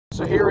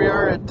So here we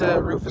are at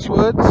Roofus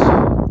Woods.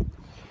 Got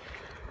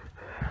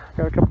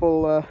a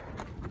couple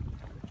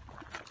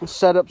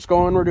setups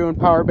going. We're doing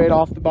power bait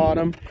off the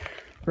bottom,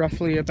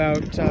 roughly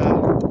about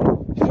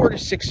 4 to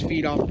 6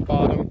 feet off the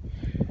bottom,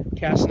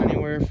 casting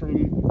anywhere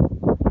from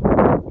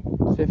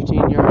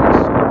 15 yards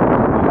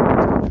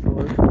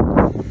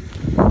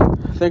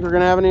to think we're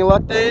gonna have any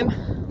luck, Dane?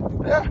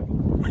 Yeah.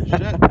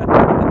 Shit.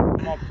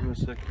 I'm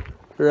optimistic.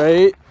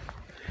 Right?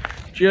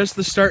 Just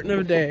the starting of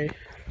a day.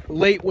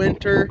 Late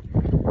winter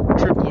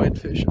triploid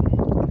fishing.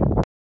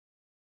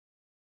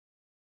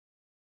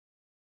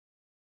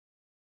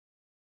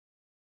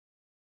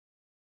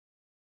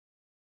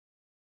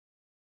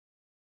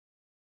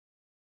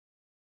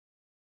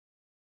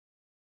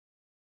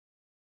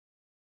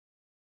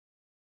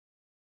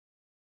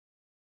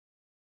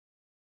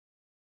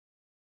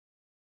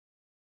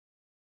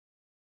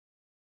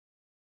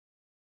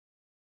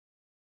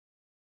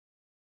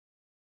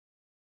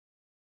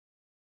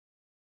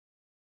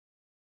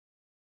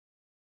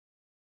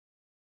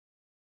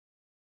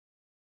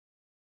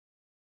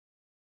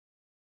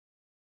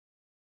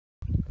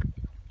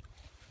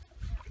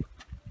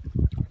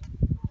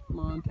 Come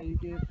on,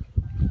 take it.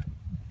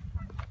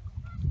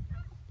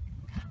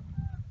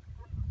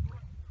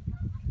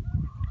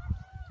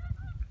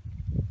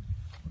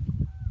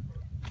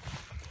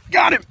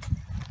 Got him!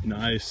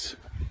 Nice.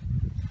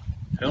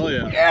 Hell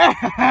yeah.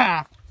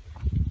 Yeah!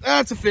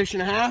 That's a fish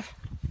and a half.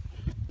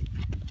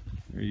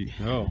 There you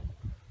go.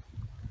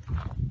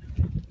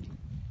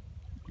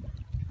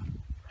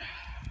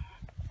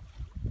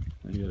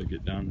 You gotta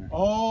get down there.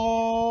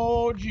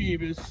 Oh,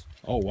 jeebus.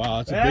 Oh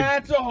wow,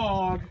 That's a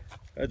hog.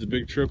 That's a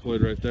big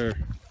triploid right there.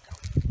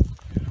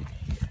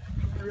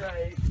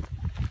 Right.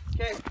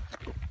 Okay.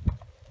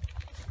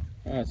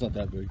 Oh, it's not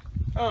that big.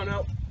 Oh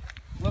no.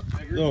 Looks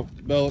bigger. Oh,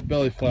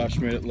 belly flash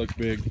made it look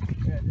big.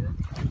 Yeah, it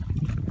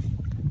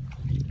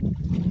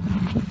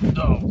did.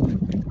 Oh.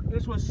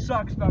 This one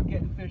sucks about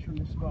getting fish from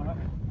this spot.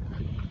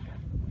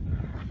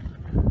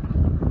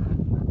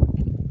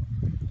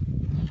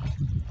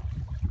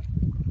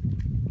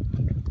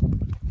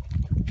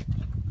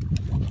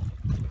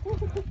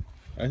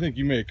 I think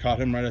you may have caught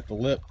him right at the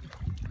lip.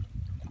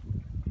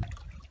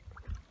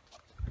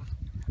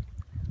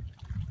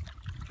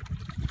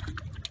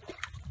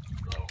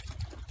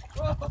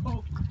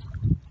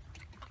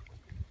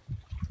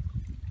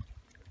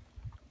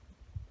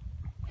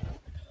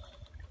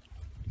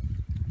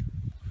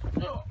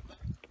 Whoa.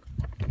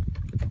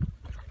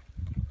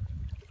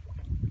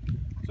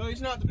 So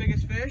he's not the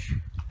biggest fish.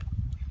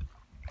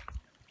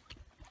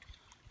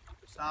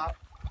 Stop.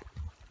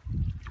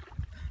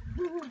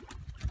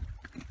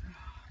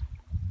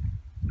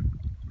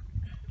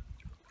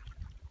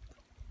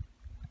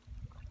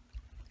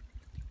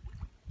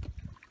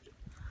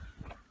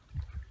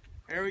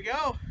 There we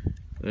go.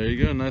 There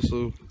you go, nice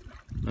little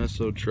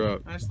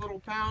trout. Nice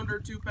little pounder,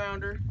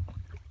 2-pounder.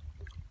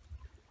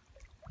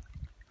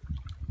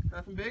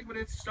 Nothing big, but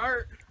it's a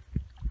start.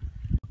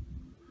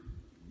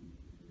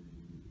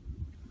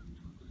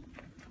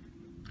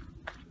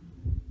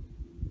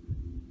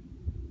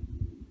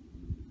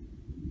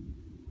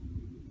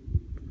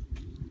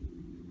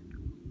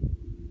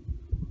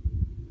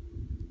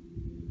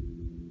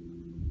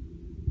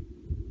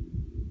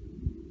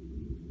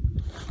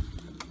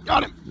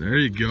 Got him. There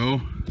you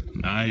go.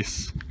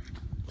 Nice.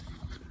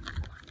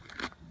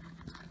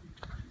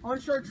 On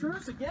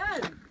chartreuse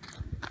again.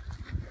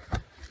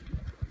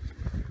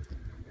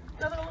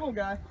 Another little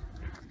guy.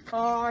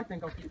 Oh, I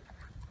think I'll keep.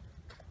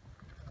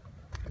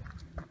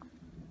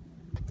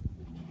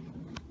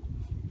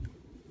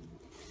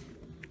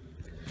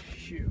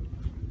 Shoot.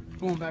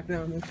 Going back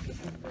down this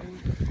thing.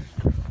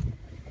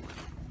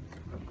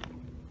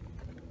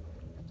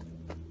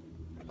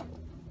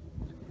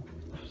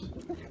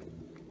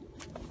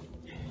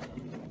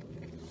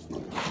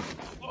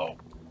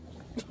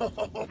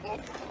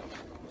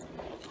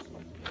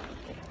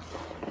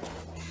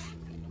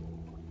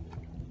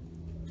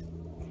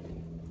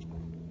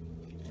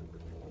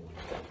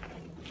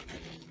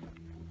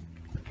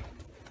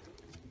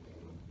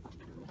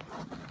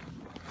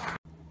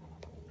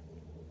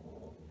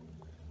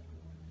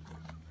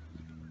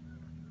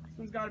 This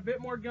one's got a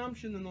bit more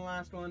gumption than the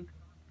last one.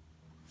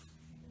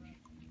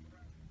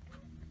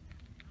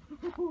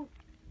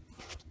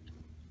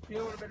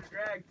 Feeling a bit of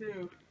drag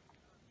too.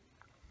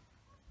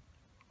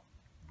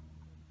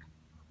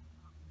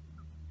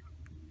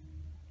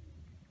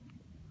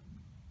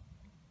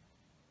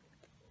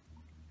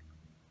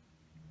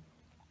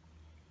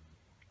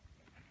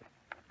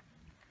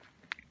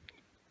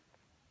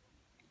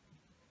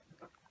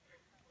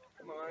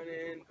 Come on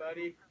in,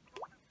 buddy.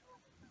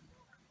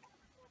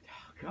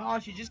 Oh,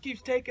 gosh, he just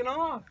keeps taking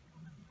off.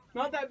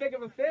 Not that big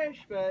of a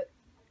fish, but...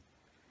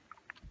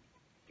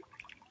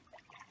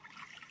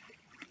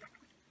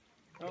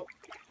 Oh.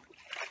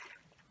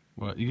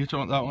 What, you get that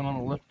one on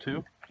the lip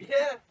too?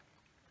 Yeah.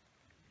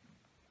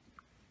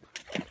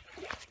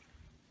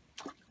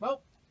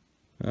 Well.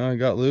 Oh, he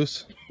got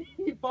loose.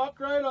 He popped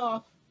right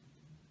off.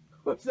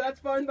 Which that's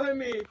fine by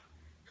me.